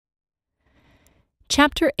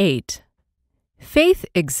Chapter 8. Faith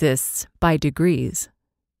exists by degrees.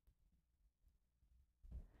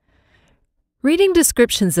 Reading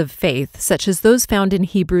descriptions of faith, such as those found in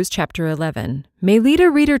Hebrews chapter 11, may lead a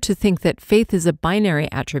reader to think that faith is a binary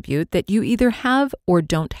attribute that you either have or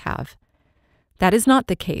don't have. That is not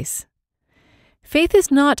the case. Faith is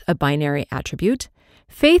not a binary attribute.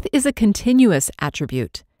 Faith is a continuous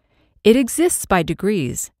attribute. It exists by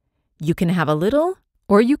degrees. You can have a little,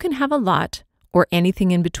 or you can have a lot, or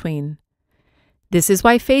anything in between. This is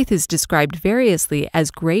why faith is described variously as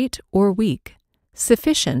great or weak,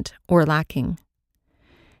 sufficient or lacking.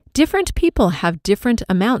 Different people have different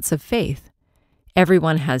amounts of faith.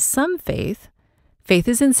 Everyone has some faith. Faith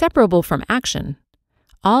is inseparable from action.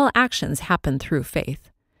 All actions happen through faith.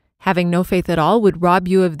 Having no faith at all would rob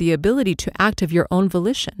you of the ability to act of your own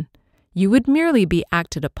volition. You would merely be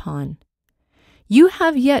acted upon. You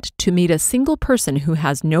have yet to meet a single person who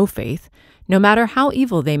has no faith, no matter how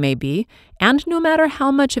evil they may be, and no matter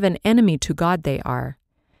how much of an enemy to God they are.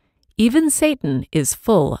 Even Satan is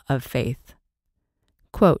full of faith.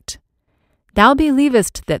 Quote, "Thou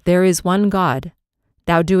believest that there is one God.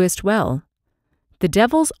 Thou doest well. The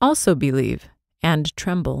devils also believe, and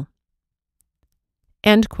tremble."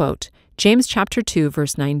 End quote. James chapter 2,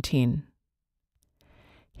 verse 19.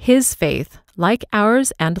 His faith, like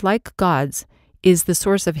ours and like God's, is the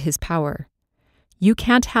source of his power. You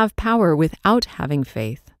can't have power without having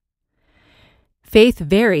faith. Faith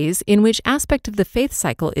varies in which aspect of the faith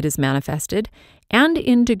cycle it is manifested and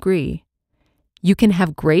in degree. You can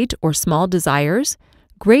have great or small desires,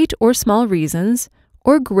 great or small reasons,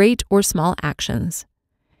 or great or small actions.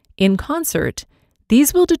 In concert,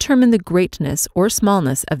 these will determine the greatness or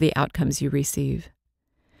smallness of the outcomes you receive.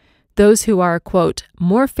 Those who are, quote,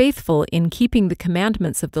 more faithful in keeping the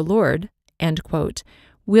commandments of the Lord, end quote,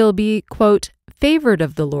 will be, quote, favored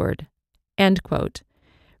of the Lord, end quote,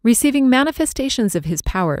 receiving manifestations of his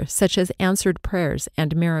power, such as answered prayers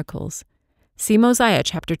and miracles. See Mosiah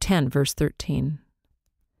chapter 10, verse 13.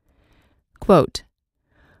 Quote,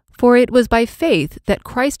 "For it was by faith that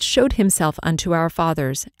Christ showed himself unto our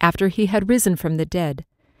fathers, after he had risen from the dead.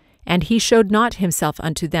 And he showed not himself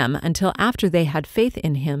unto them until after they had faith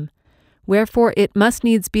in him. Wherefore it must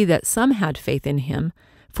needs be that some had faith in him,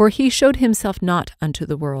 for he showed himself not unto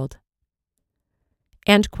the world."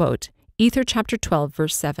 End quote. Ether chapter 12,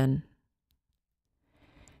 verse 7.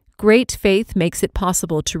 Great faith makes it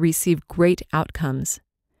possible to receive great outcomes.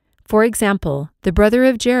 For example, the brother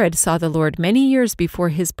of Jared saw the Lord many years before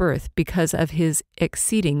his birth because of his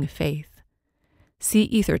exceeding faith. See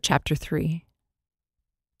Ether chapter 3.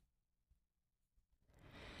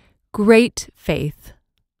 Great faith.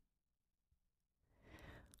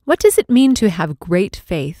 What does it mean to have great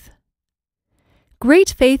faith?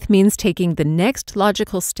 Great faith means taking the next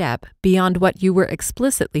logical step beyond what you were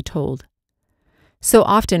explicitly told. So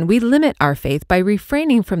often we limit our faith by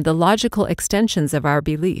refraining from the logical extensions of our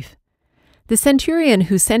belief. The centurion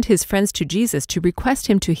who sent his friends to Jesus to request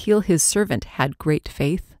him to heal his servant had great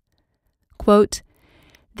faith. Quote,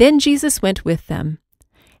 "Then Jesus went with them.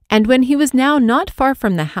 And when he was now not far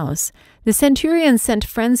from the house, the centurion sent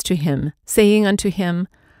friends to him, saying unto him,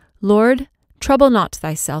 Lord, trouble not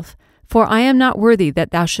thyself, for I am not worthy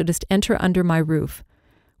that thou shouldest enter under my roof.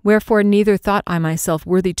 Wherefore neither thought I myself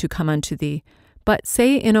worthy to come unto thee, but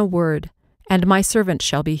say in a word, and my servant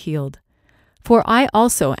shall be healed. For I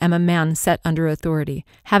also am a man set under authority,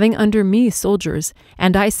 having under me soldiers,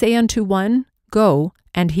 and I say unto one, Go,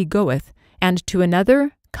 and he goeth, and to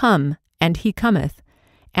another, Come, and he cometh,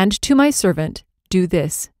 and to my servant, Do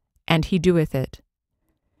this, and he doeth it."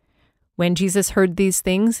 When Jesus heard these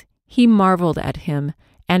things, he marveled at him,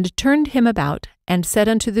 and turned him about, and said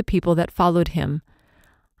unto the people that followed him,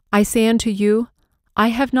 I say unto you, I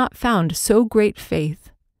have not found so great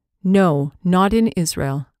faith, no, not in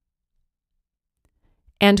Israel.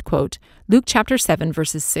 End quote. Luke chapter 7,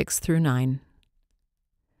 verses 6 through 9.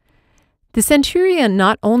 The centurion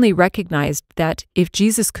not only recognized that if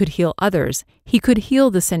Jesus could heal others, he could heal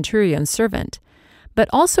the centurion's servant, but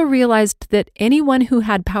also realized that anyone who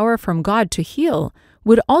had power from God to heal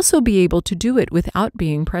would also be able to do it without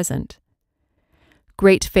being present.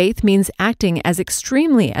 Great faith means acting as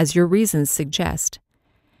extremely as your reasons suggest.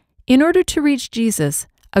 In order to reach Jesus,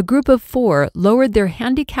 a group of 4 lowered their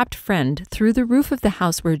handicapped friend through the roof of the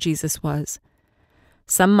house where Jesus was.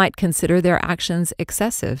 Some might consider their actions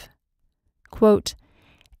excessive. Quote,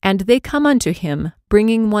 "And they come unto him,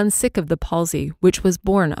 bringing one sick of the palsy, which was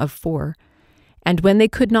born of 4. And when they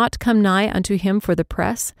could not come nigh unto him for the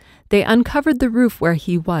press, they uncovered the roof where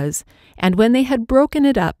he was, and when they had broken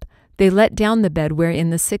it up, they let down the bed wherein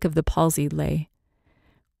the sick of the palsy lay.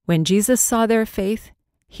 When Jesus saw their faith,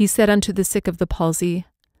 he said unto the sick of the palsy,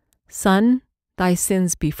 Son, thy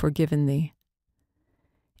sins be forgiven thee.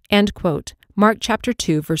 End quote. Mark chapter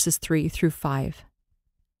 2, verses 3 through 5.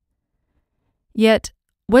 Yet,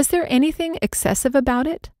 was there anything excessive about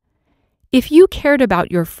it? If you cared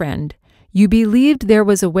about your friend, you believed there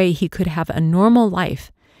was a way he could have a normal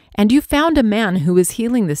life, and you found a man who was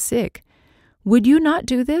healing the sick, would you not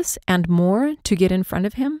do this and more to get in front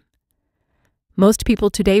of him? Most people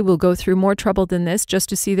today will go through more trouble than this just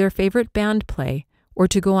to see their favorite band play or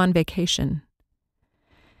to go on vacation.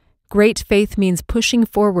 Great faith means pushing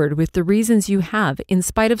forward with the reasons you have in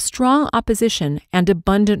spite of strong opposition and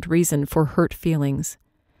abundant reason for hurt feelings.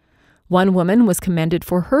 One woman was commended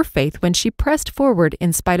for her faith when she pressed forward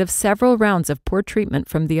in spite of several rounds of poor treatment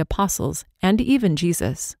from the apostles and even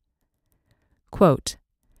Jesus. Quote,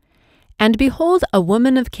 And behold, a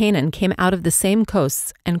woman of Canaan came out of the same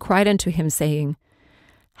coasts and cried unto him, saying,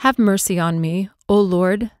 Have mercy on me, O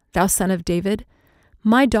Lord, thou Son of David.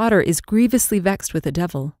 My daughter is grievously vexed with a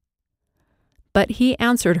devil. But he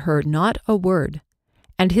answered her not a word.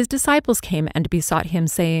 And his disciples came and besought him,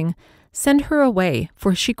 saying, Send her away,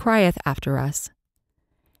 for she crieth after us.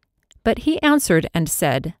 But he answered and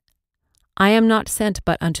said, I am not sent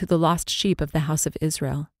but unto the lost sheep of the house of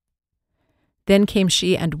Israel. Then came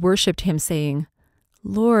she and worshipped him, saying,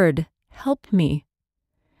 Lord, help me.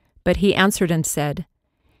 But he answered and said,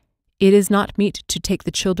 It is not meet to take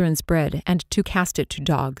the children's bread and to cast it to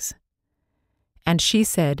dogs. And she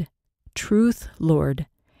said, Truth, Lord,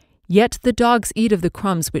 yet the dogs eat of the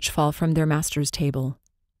crumbs which fall from their master's table.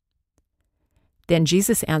 Then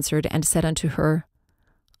Jesus answered and said unto her,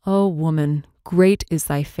 O woman, great is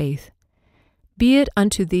thy faith. Be it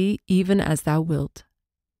unto thee even as thou wilt.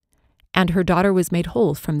 And her daughter was made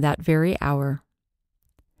whole from that very hour.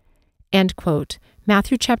 End quote.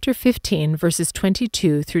 Matthew chapter 15, verses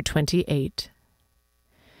 22 through 28.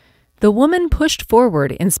 The woman pushed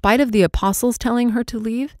forward in spite of the apostles telling her to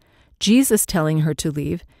leave, Jesus telling her to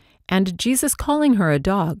leave, and Jesus calling her a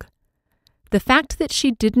dog. The fact that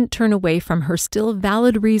she didn't turn away from her still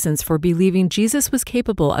valid reasons for believing Jesus was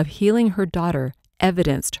capable of healing her daughter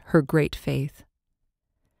evidenced her great faith.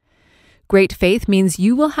 Great faith means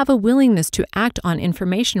you will have a willingness to act on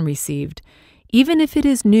information received, even if it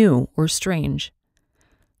is new or strange.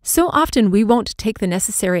 So often we won't take the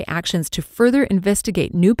necessary actions to further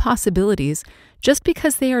investigate new possibilities just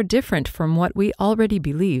because they are different from what we already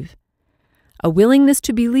believe. A willingness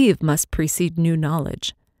to believe must precede new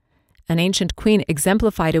knowledge. An ancient queen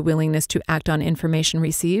exemplified a willingness to act on information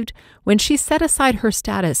received when she set aside her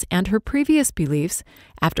status and her previous beliefs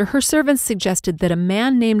after her servants suggested that a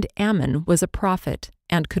man named Ammon was a prophet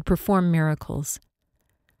and could perform miracles.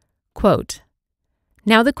 Quote,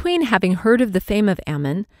 Now the queen, having heard of the fame of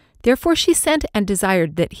Ammon, therefore she sent and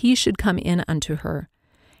desired that he should come in unto her.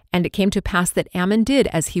 And it came to pass that Ammon did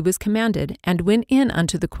as he was commanded, and went in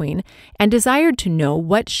unto the queen, and desired to know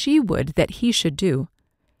what she would that he should do.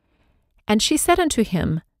 And she said unto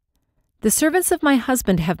him, The servants of my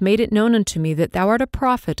husband have made it known unto me that thou art a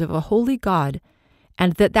prophet of a holy God,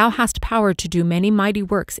 and that thou hast power to do many mighty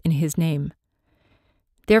works in his name.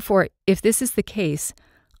 Therefore, if this is the case,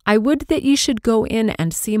 I would that ye should go in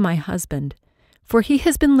and see my husband, for he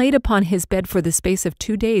has been laid upon his bed for the space of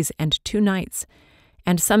 2 days and 2 nights,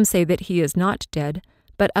 and some say that he is not dead,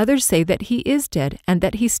 but others say that he is dead, and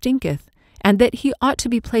that he stinketh, and that he ought to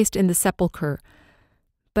be placed in the sepulchre.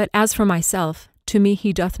 But as for myself, to me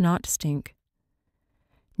he doth not stink.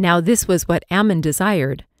 Now this was what Ammon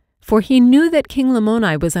desired, for he knew that King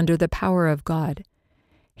Lamoni was under the power of God.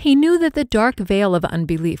 He knew that the dark veil of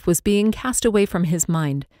unbelief was being cast away from his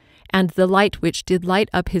mind, and the light which did light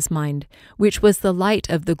up his mind, which was the light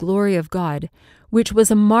of the glory of God, which was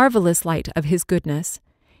a marvelous light of his goodness.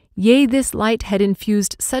 Yea, this light had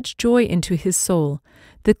infused such joy into his soul,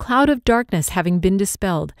 the cloud of darkness having been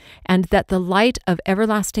dispelled, and that the light of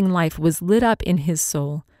everlasting life was lit up in his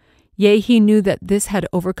soul. Yea, he knew that this had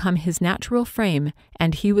overcome his natural frame,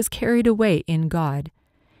 and he was carried away in God.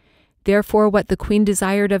 Therefore what the queen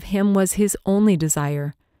desired of him was his only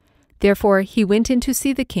desire. Therefore he went in to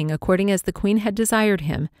see the king according as the queen had desired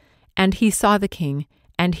him, and he saw the king,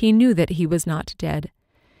 and he knew that he was not dead.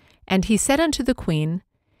 And he said unto the queen,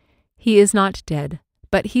 He is not dead,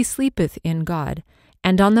 but he sleepeth in God,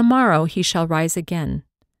 and on the morrow he shall rise again.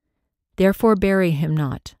 Therefore bury him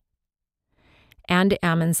not. And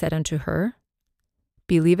Ammon said unto her,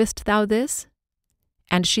 Believest thou this?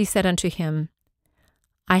 And she said unto him,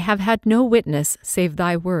 I have had no witness save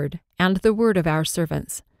thy word, and the word of our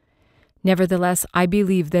servants. Nevertheless I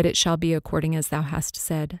believe that it shall be according as thou hast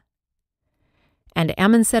said. And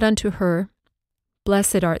Ammon said unto her,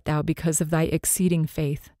 Blessed art thou because of thy exceeding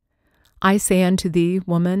faith. I say unto thee,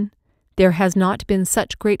 woman, there has not been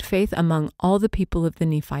such great faith among all the people of the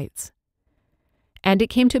Nephites. And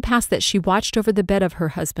it came to pass that she watched over the bed of her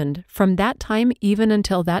husband from that time even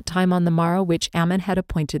until that time on the morrow which Ammon had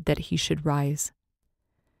appointed that he should rise.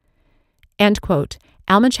 End quote.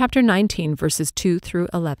 Alma chapter 19, verses 2 through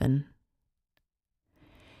 11.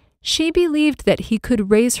 She believed that he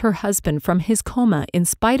could raise her husband from his coma in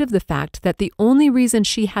spite of the fact that the only reason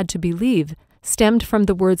she had to believe stemmed from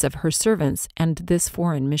the words of her servants and this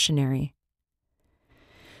foreign missionary.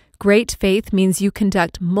 Great faith means you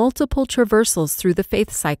conduct multiple traversals through the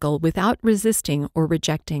faith cycle without resisting or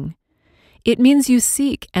rejecting. It means you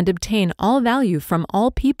seek and obtain all value from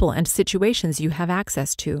all people and situations you have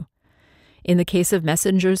access to. In the case of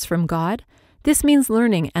messengers from God, this means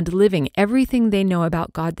learning and living everything they know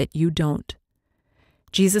about God that you don't.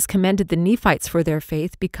 Jesus commended the Nephites for their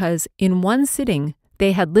faith because, in one sitting,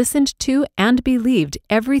 they had listened to and believed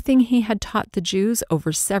everything he had taught the Jews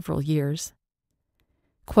over several years.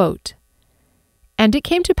 Quote, And it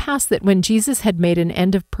came to pass that when Jesus had made an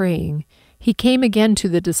end of praying, he came again to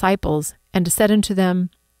the disciples, and said unto them,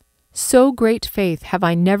 So great faith have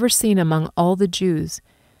I never seen among all the Jews,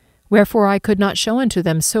 wherefore I could not show unto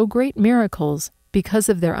them so great miracles, because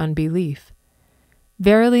of their unbelief.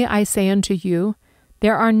 Verily I say unto you,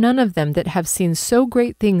 there are none of them that have seen so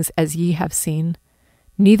great things as ye have seen,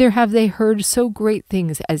 neither have they heard so great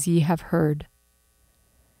things as ye have heard.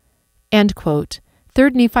 End quote.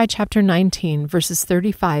 3 Nephi chapter 19, verses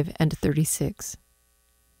 35 and 36.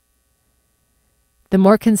 The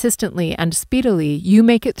more consistently and speedily you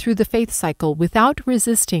make it through the faith cycle without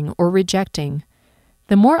resisting or rejecting,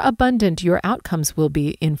 the more abundant your outcomes will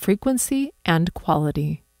be in frequency and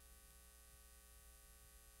quality.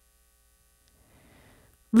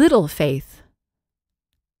 Little faith.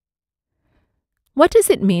 What does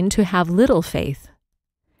it mean to have little faith?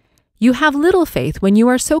 You have little faith when you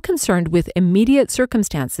are so concerned with immediate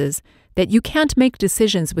circumstances that you can't make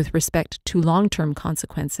decisions with respect to long-term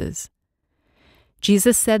consequences.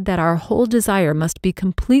 Jesus said that our whole desire must be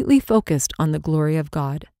completely focused on the glory of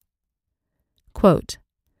God. Quote,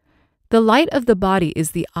 The light of the body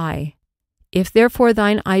is the eye. If therefore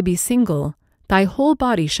thine eye be single, thy whole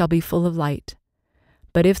body shall be full of light.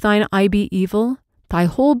 But if thine eye be evil, thy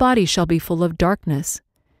whole body shall be full of darkness.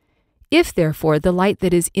 If therefore the light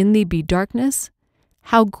that is in thee be darkness,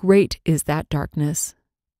 how great is that darkness?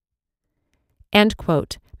 End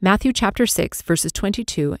quote. Matthew chapter 6, verses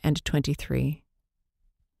 22 and 23.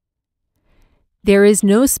 There is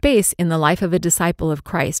no space in the life of a disciple of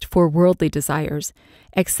Christ for worldly desires,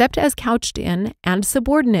 except as couched in and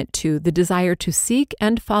subordinate to the desire to seek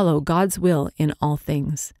and follow God's will in all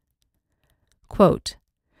things. Quote,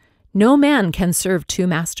 No man can serve two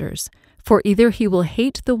masters, for either he will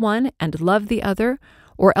hate the one and love the other,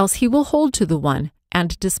 or else he will hold to the one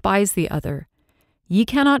and despise the other. Ye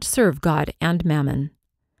cannot serve God and mammon.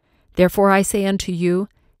 Therefore I say unto you,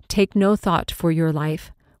 take no thought for your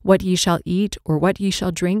life, what ye shall eat or what ye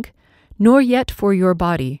shall drink, nor yet for your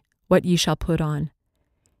body, what ye shall put on.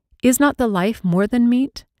 Is not the life more than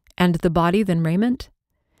meat, and the body than raiment?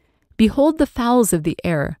 Behold the fowls of the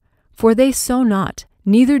air, for they sow not,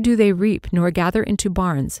 neither do they reap nor gather into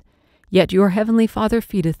barns, yet your heavenly Father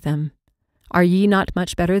feedeth them. Are ye not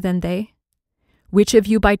much better than they? Which of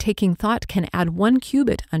you by taking thought can add 1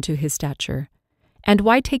 cubit unto his stature? And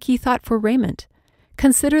why take ye thought for raiment?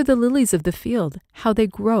 Consider the lilies of the field, how they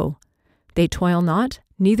grow. They toil not,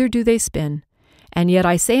 neither do they spin. And yet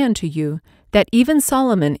I say unto you, that even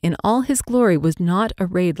Solomon in all his glory was not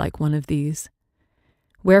arrayed like one of these.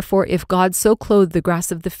 Wherefore if God so clothe the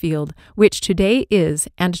grass of the field, which today is,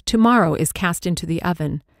 and tomorrow is cast into the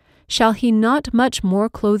oven, shall he not much more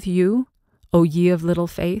clothe you, O ye of little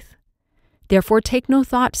faith? Therefore take no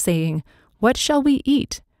thought, saying, What shall we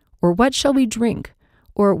eat? Or what shall we drink?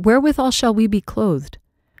 Or wherewithal shall we be clothed?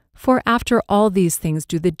 For after all these things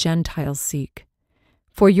do the Gentiles seek.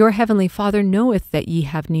 For your heavenly Father knoweth that ye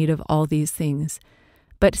have need of all these things.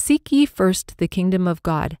 But seek ye first the kingdom of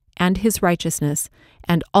God and his righteousness,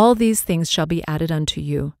 and all these things shall be added unto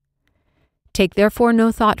you. Take therefore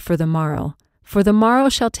no thought for the morrow, for the morrow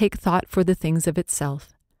shall take thought for the things of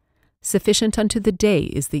itself. Sufficient unto the day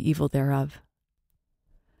is the evil thereof.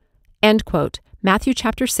 End quote. Matthew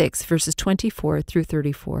chapter 6, verses 24 through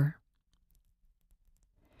 34.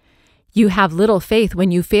 You have little faith when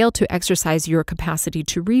you fail to exercise your capacity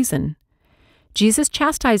to reason. Jesus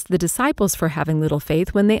chastised the disciples for having little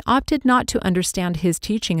faith when they opted not to understand his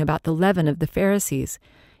teaching about the leaven of the Pharisees,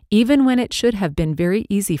 even when it should have been very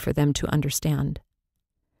easy for them to understand.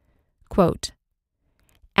 Quote,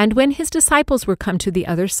 And when his disciples were come to the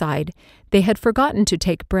other side, they had forgotten to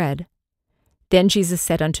take bread. Then Jesus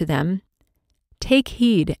said unto them, Take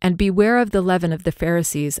heed, and beware of the leaven of the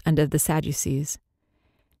Pharisees and of the Sadducees.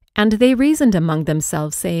 And they reasoned among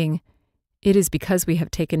themselves, saying, It is because we have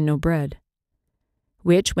taken no bread.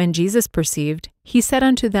 Which when Jesus perceived, he said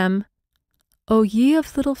unto them, O ye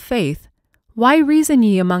of little faith, why reason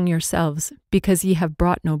ye among yourselves, because ye have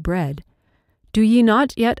brought no bread? Do ye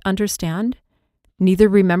not yet understand? Neither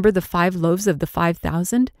remember the 5 loaves of the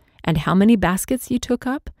 5,000, and how many baskets ye took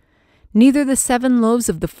up? Neither the 7 loaves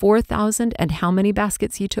of the 4,000, and how many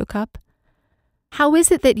baskets ye took up? How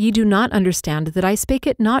is it that ye do not understand that I spake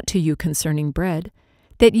it not to you concerning bread,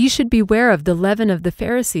 that ye should beware of the leaven of the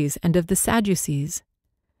Pharisees and of the Sadducees?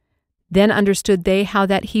 Then understood they how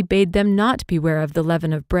that he bade them not beware of the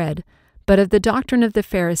leaven of bread, but of the doctrine of the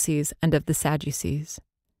Pharisees and of the Sadducees.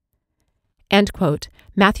 End quote.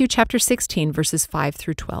 Matthew chapter 16, verses 5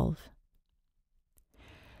 through 12.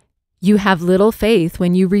 You have little faith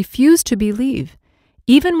when you refuse to believe,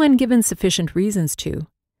 even when given sufficient reasons to.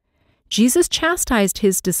 Jesus chastised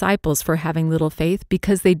his disciples for having little faith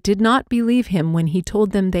because they did not believe him when he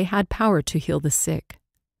told them they had power to heal the sick.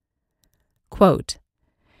 Quote,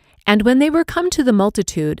 And when they were come to the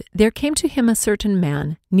multitude, there came to him a certain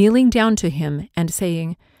man, kneeling down to him, and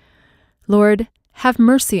saying, Lord, have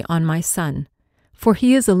mercy on my son, for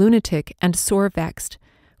he is a lunatic and sore vexed,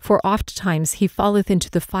 for oft times he falleth into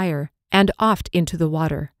the fire, and oft into the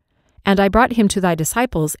water. And I brought him to thy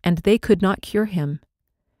disciples, and they could not cure him.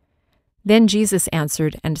 Then Jesus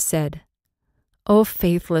answered and said, O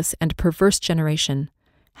faithless and perverse generation,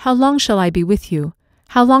 how long shall I be with you?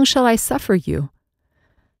 How long shall I suffer you?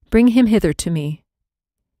 Bring him hither to me.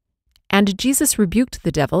 And Jesus rebuked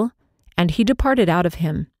the devil, and he departed out of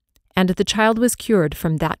him, and the child was cured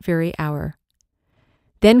from that very hour.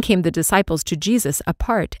 Then came the disciples to Jesus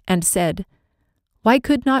apart, and said, Why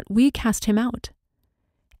could not we cast him out?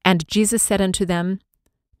 And Jesus said unto them,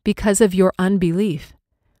 Because of your unbelief.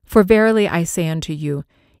 For verily I say unto you,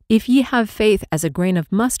 if ye have faith as a grain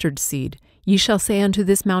of mustard seed, ye shall say unto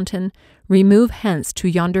this mountain, Remove hence to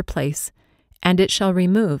yonder place, and it shall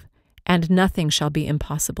remove, and nothing shall be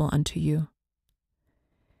impossible unto you.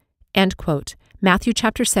 End quote. Matthew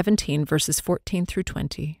chapter 17, verses 14 through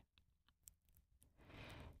 20.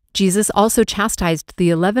 Jesus also chastised the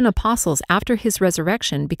 11 apostles after his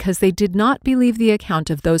resurrection because they did not believe the account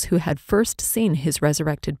of those who had first seen his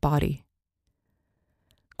resurrected body.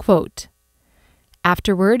 Quote,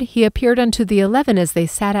 Afterward he appeared unto the 11 as they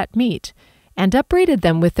sat at meat, and upbraided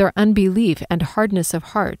them with their unbelief and hardness of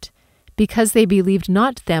heart, because they believed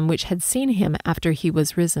not them which had seen him after he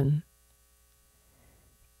was risen.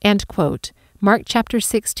 End quote. Mark chapter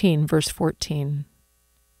 16, verse 14.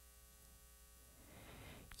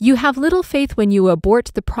 You have little faith when you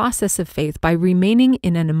abort the process of faith by remaining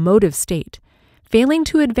in an emotive state, failing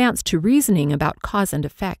to advance to reasoning about cause and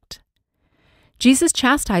effect. Jesus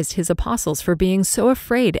chastised his apostles for being so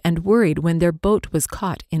afraid and worried when their boat was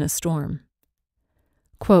caught in a storm.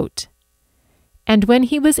 Quote, And when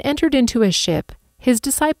he was entered into a ship, his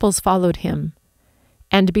disciples followed him.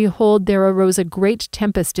 And behold, there arose a great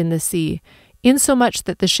tempest in the sea, insomuch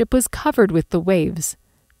that the ship was covered with the waves,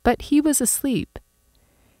 but he was asleep.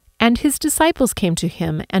 And his disciples came to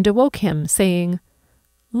him and awoke him, saying,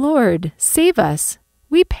 Lord, save us,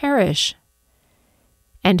 we perish.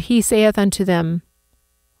 And he saith unto them,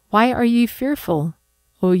 Why are ye fearful,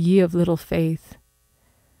 O ye of little faith?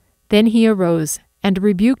 Then he arose, and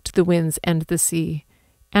rebuked the winds and the sea,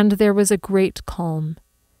 and there was a great calm.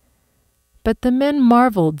 But the men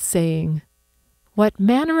marveled, saying, What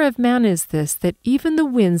manner of man is this, that even the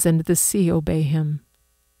winds and the sea obey him?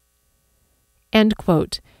 End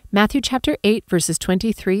quote. Matthew chapter 8, verses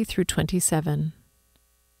 23 through 27.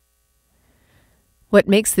 What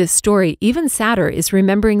makes this story even sadder is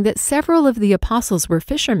remembering that several of the apostles were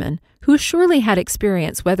fishermen who surely had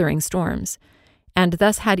experience weathering storms, and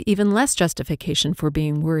thus had even less justification for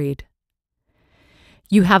being worried.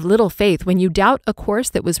 You have little faith when you doubt a course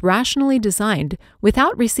that was rationally designed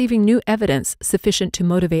without receiving new evidence sufficient to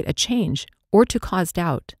motivate a change or to cause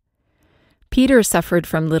doubt. Peter suffered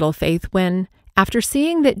from little faith when, after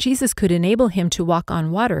seeing that Jesus could enable him to walk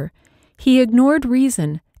on water, he ignored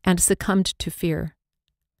reason and succumbed to fear.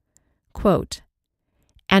 Quote,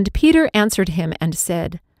 And Peter answered him and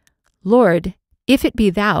said, Lord, if it be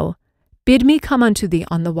thou, bid me come unto thee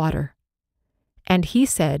on the water. And he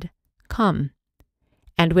said, Come.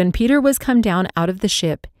 And when Peter was come down out of the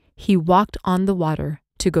ship, he walked on the water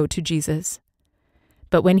to go to Jesus.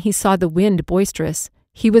 But when he saw the wind boisterous,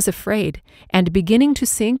 he was afraid, and beginning to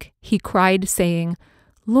sink, he cried, saying,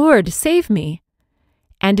 Lord, save me.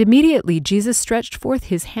 And immediately Jesus stretched forth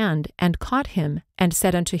his hand and caught him, and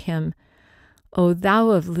said unto him, O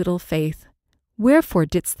thou of little faith, wherefore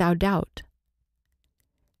didst thou doubt?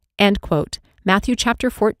 End quote. Matthew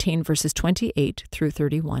chapter 14, verses 28 through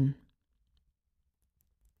 31.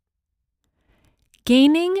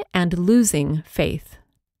 Gaining and losing faith.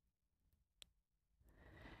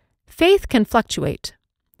 Faith can fluctuate.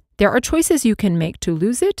 There are choices you can make to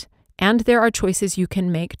lose it, and there are choices you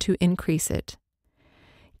can make to increase it.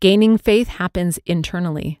 Gaining faith happens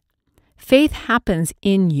internally. Faith happens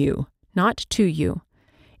in you, not to you.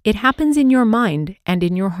 It happens in your mind and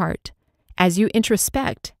in your heart, as you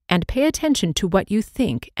introspect and pay attention to what you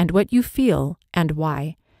think and what you feel and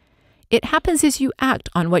why. It happens as you act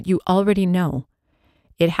on what you already know.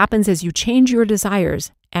 It happens as you change your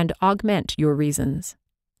desires and augment your reasons.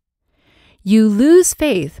 You lose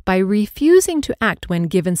faith by refusing to act when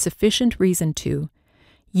given sufficient reason to.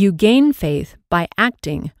 You gain faith by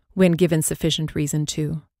acting when given sufficient reason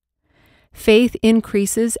to. Faith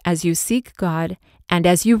increases as you seek God and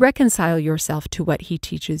as you reconcile yourself to what He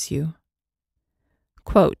teaches you.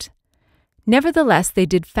 Quote, Nevertheless they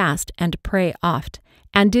did fast and pray oft,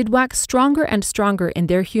 and did wax stronger and stronger in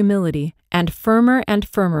their humility, and firmer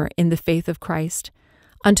in the faith of Christ,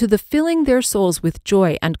 unto the filling their souls with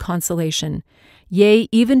joy and consolation, yea,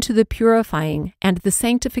 even to the purifying and the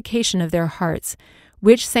sanctification of their hearts,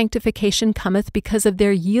 which sanctification cometh because of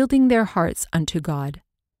their yielding their hearts unto God.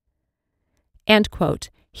 End quote.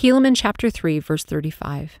 Helaman chapter 3, verse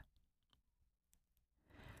 35.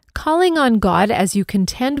 Calling on God as you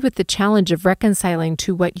contend with the challenge of reconciling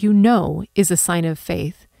to what you know is a sign of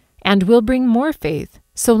faith, and will bring more faith,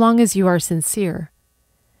 so long as you are sincere.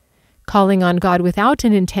 Calling on God without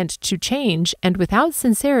an intent to change and without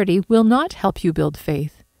sincerity will not help you build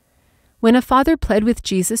faith. When a father pled with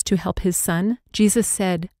Jesus to help his son, Jesus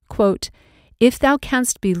said, quote, If thou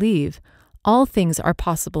canst believe, all things are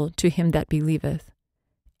possible to him that believeth.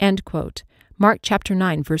 End quote. Mark chapter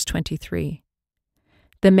 9, verse 23.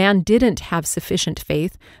 The man didn't have sufficient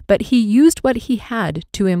faith, but he used what he had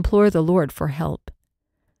to implore the Lord for help.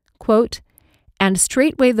 Quote, And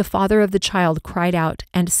straightway the father of the child cried out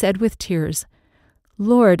and said with tears,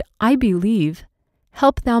 Lord, I believe,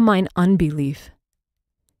 help thou mine unbelief.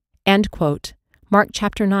 End quote. Mark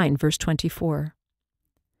chapter 9, verse 24.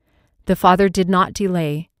 The father did not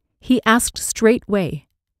delay. He asked straightway.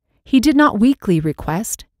 He did not weakly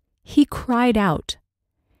request. He cried out.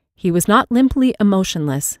 He was not limply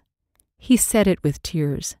emotionless. He said it with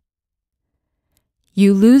tears.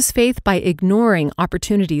 You lose faith by ignoring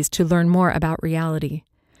opportunities to learn more about reality.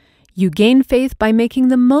 You gain faith by making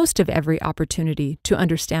the most of every opportunity to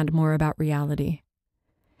understand more about reality.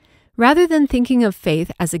 Rather than thinking of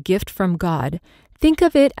faith as a gift from God, think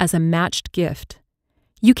of it as a matched gift.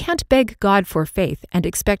 You can't beg God for faith and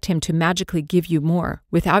expect Him to magically give you more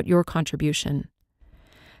without your contribution.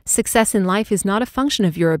 Success in life is not a function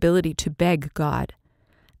of your ability to beg God.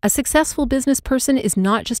 A successful business person is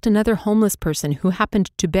not just another homeless person who happened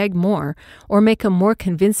to beg more or make a more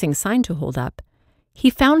convincing sign to hold up. He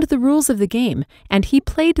found the rules of the game, and he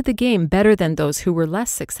played the game better than those who were less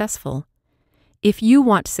successful. If you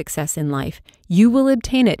want success in life, you will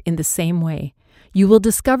obtain it in the same way. You will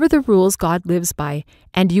discover the rules God lives by,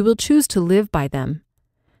 and you will choose to live by them.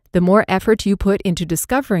 The more effort you put into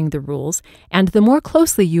discovering the rules, and the more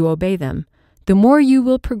closely you obey them, the more you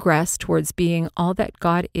will progress towards being all that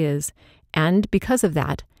God is, and because of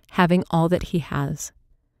that, having all that He has.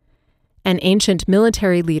 An ancient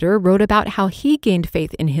military leader wrote about how he gained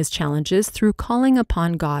faith in his challenges through calling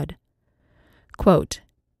upon God. Quote,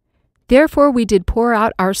 Therefore we did pour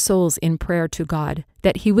out our souls in prayer to God,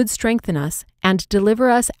 that He would strengthen us, and deliver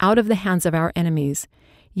us out of the hands of our enemies,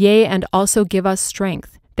 yea, and also give us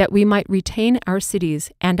strength, that we might retain our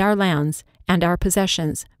cities, and our lands, and our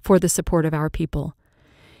possessions, for the support of our people.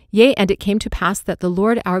 Yea, and it came to pass that the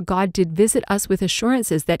Lord our God did visit us with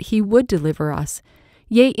assurances that He would deliver us,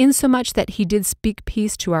 yea, insomuch that He did speak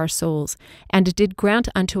peace to our souls, and did grant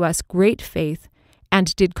unto us great faith,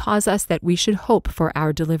 and did cause us that we should hope for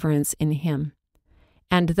our deliverance in Him.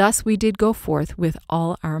 And thus we did go forth with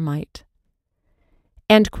all our might.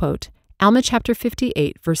 End quote. Alma chapter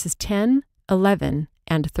 58, verses 10, 11,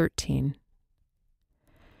 and 13.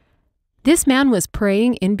 This man was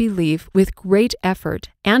praying in belief with great effort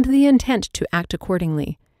and the intent to act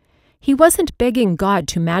accordingly. He wasn't begging God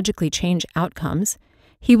to magically change outcomes.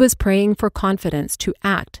 He was praying for confidence to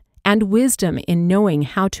act and wisdom in knowing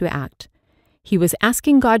how to act. He was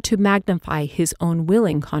asking God to magnify his own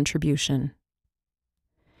willing contribution.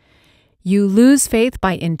 You lose faith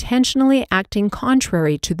by intentionally acting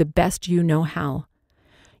contrary to the best you know how.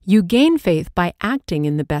 You gain faith by acting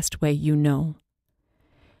in the best way you know.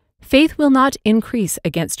 Faith will not increase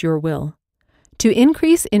against your will. To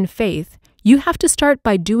increase in faith, you have to start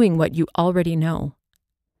by doing what you already know.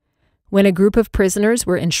 When a group of prisoners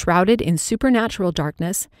were enshrouded in supernatural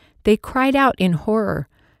darkness, they cried out in horror,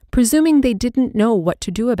 presuming they didn't know what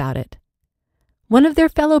to do about it. One of their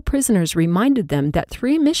fellow prisoners reminded them that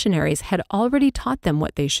 3 missionaries had already taught them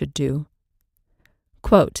what they should do.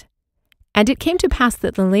 Quote, "And it came to pass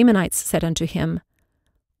that the Lamanites said unto him,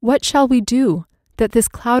 What shall we do, that this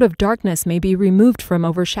cloud of darkness may be removed from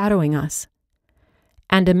overshadowing us?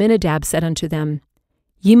 And Aminadab said unto them,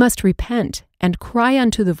 Ye must repent, and cry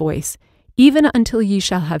unto the voice, even until ye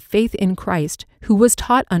shall have faith in Christ, who was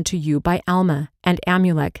taught unto you by Alma, and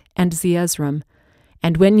Amulek, and Zeezrom.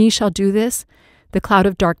 And when ye shall do this, the cloud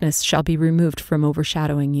of darkness shall be removed from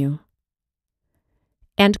overshadowing you."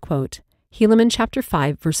 End quote. Helaman chapter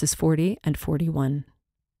 5, verses 40 and 41.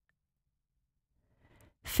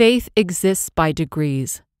 Faith exists by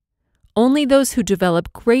degrees. Only those who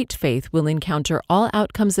develop great faith will encounter all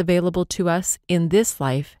outcomes available to us in this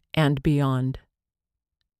life and beyond.